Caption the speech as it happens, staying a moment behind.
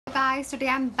Guys, today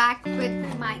I'm back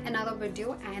with my another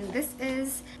video, and this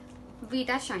is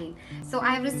VITASHINE. So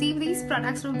I have received these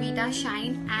products from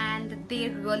VITASHINE and they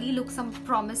really look some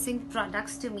promising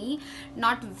products to me.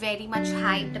 Not very much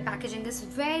hype. The packaging is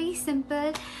very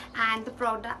simple and the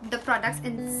products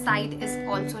inside is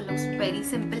also looks very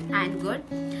simple and good.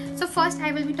 So first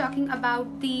I will be talking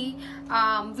about the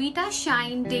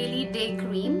VITASHINE Daily Day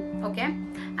Cream. Okay,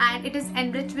 and it is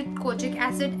enriched with kojic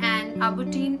acid and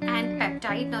butene and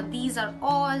peptide. Now these are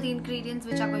all the ingredients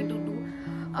which are going to do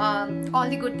all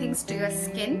the good things to your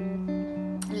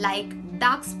skin, like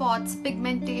dark spots,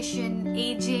 pigmentation,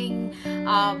 aging,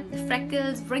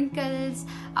 freckles, wrinkles,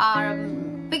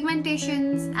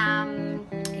 pigmentations,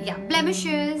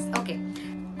 blemishes. Okay,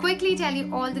 quickly tell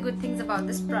you all the good things about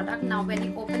this product. Now when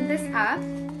you open this up,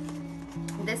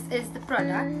 this is the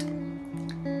product.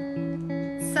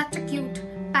 Such a cute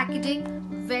packaging,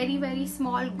 very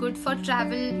small, good for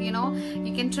travel. You know,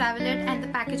 you can travel it, and the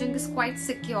packaging is quite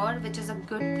secure, which is a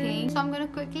good thing. So I'm going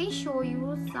to quickly show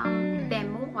you some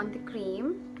demo on the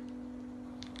cream.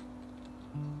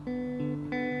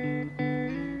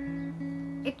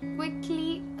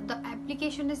 The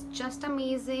application is just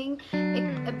amazing.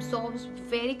 It absorbs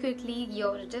very quickly.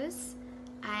 Here it is,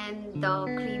 and the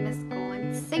cream is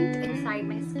gone, synced inside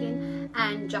my skin,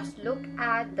 and just look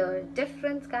at the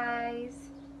difference, guys.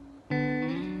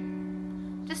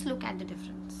 Just look at the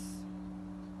difference.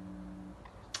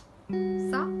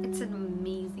 So it's an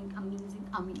amazing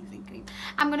cream.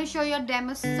 I'm going to show you a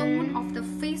demo soon of the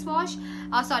face wash,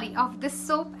 of this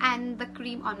soap and the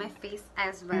cream on my face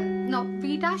as well. Now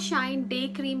VITASHINE Day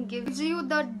Cream gives you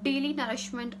the daily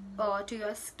nourishment to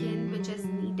your skin, which is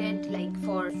needed, like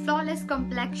for flawless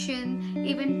complexion,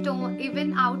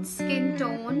 even out skin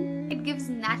tone. It gives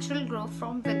natural glow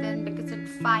from within because it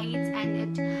fights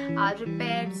and it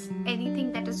repairs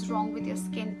anything that is wrong with your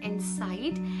skin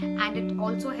inside, and it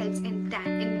also helps in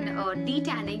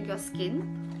detanning your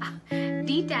skin.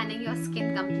 Detanning your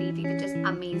skin completely, which is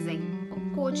amazing.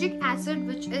 Kojic acid,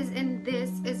 which is in this,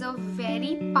 is a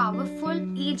very powerful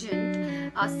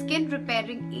agent, a skin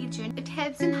repairing agent. It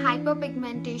helps in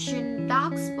hyperpigmentation,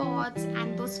 dark spots,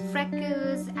 and those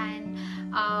freckles and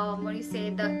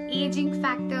the aging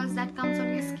factors that comes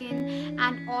on your skin,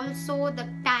 and also the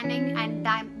tanning and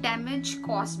damage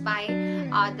caused by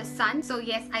the sun. So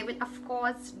yes, I will of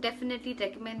course definitely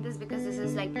recommend this because this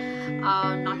is like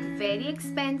not very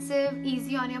expensive,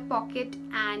 easy on your pocket,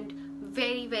 and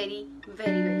very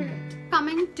good.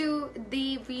 Coming to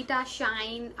the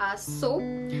VITASHINE soap,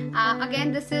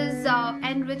 again this is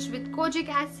enriched with kojic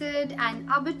acid and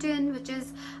butene, which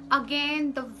is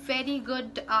again the very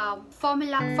good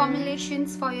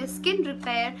formulations for your skin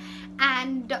repair,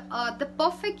 and the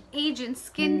perfect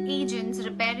skin agents,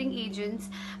 repairing agents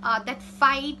that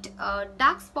fight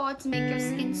dark spots, make your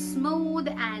skin smooth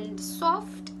and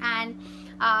soft, and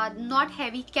not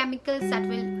heavy chemicals that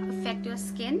will affect your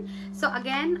skin. So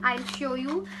again I'll show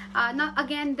you. Now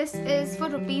again this is for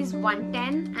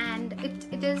 ₹110, and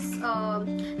it is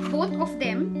both of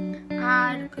them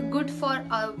are good for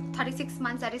 36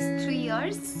 months, that is 3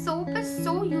 years. Soap is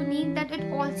so unique that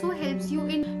it also helps you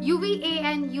in UVA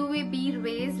and UVB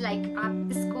rays, like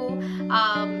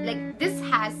this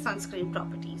has sunscreen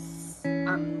properties.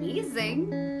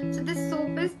 Amazing. So this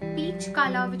soap is peach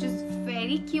color, which is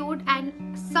very cute, and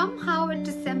somehow it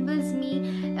resembles me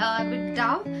with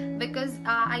Dove, because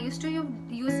I used to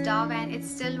use Dove and it's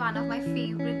still one of my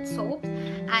favorite soaps,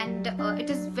 and it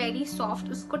is very soft.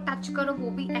 उसको touch करो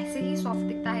वो भी ऐसे ही soft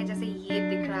दिखता है जैसे ये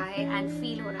दिख रहा है and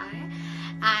feel हो रहा है,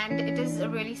 and it is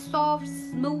really soft,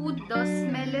 smooth. The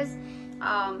smell is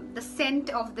the scent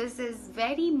of this is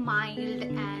very mild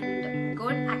and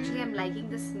good. Actually I'm liking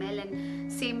the smell,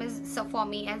 and same is so for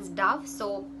me as Dove.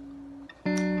 So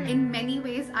in many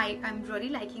ways I'm really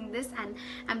liking this, and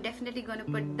I'm definitely going to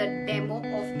put the demo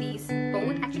of these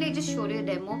both. Actually I just showed you the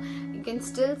demo. You can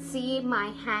still see my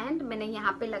hand, मैंने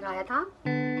यहाँ पे लगाया था.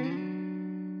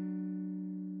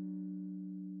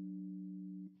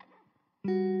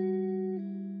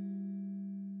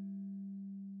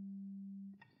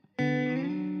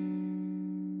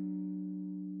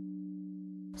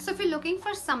 So if you're looking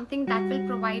for something that will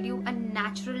provide you a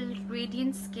natural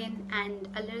radiant skin and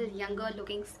a little younger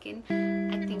looking skin,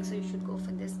 I think so you should go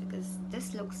for this, because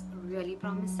this looks really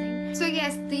promising. So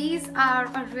yes, these are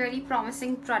really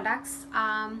promising products.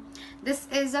 This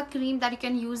is a cream that you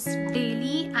can use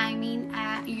daily. I mean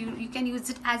you can use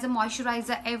it as a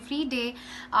moisturizer every day.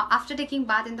 After taking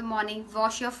bath in the morning,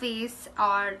 wash your face,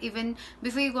 or even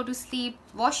before you go to sleep,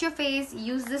 wash your face,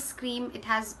 use this cream. It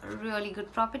has really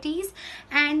good properties,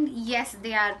 and yes,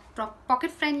 they are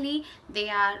pocket friendly. They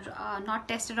are not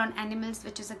tested on animals,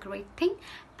 which is a great thing.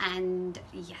 And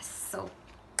yes, so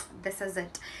this is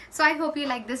it. So I hope you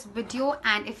like this video,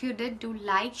 and if you did, do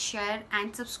like, share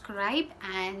and subscribe,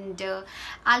 and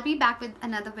I'll be back with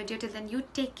another video. Till then, you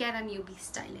take care and you be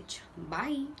stylish.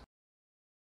 Bye.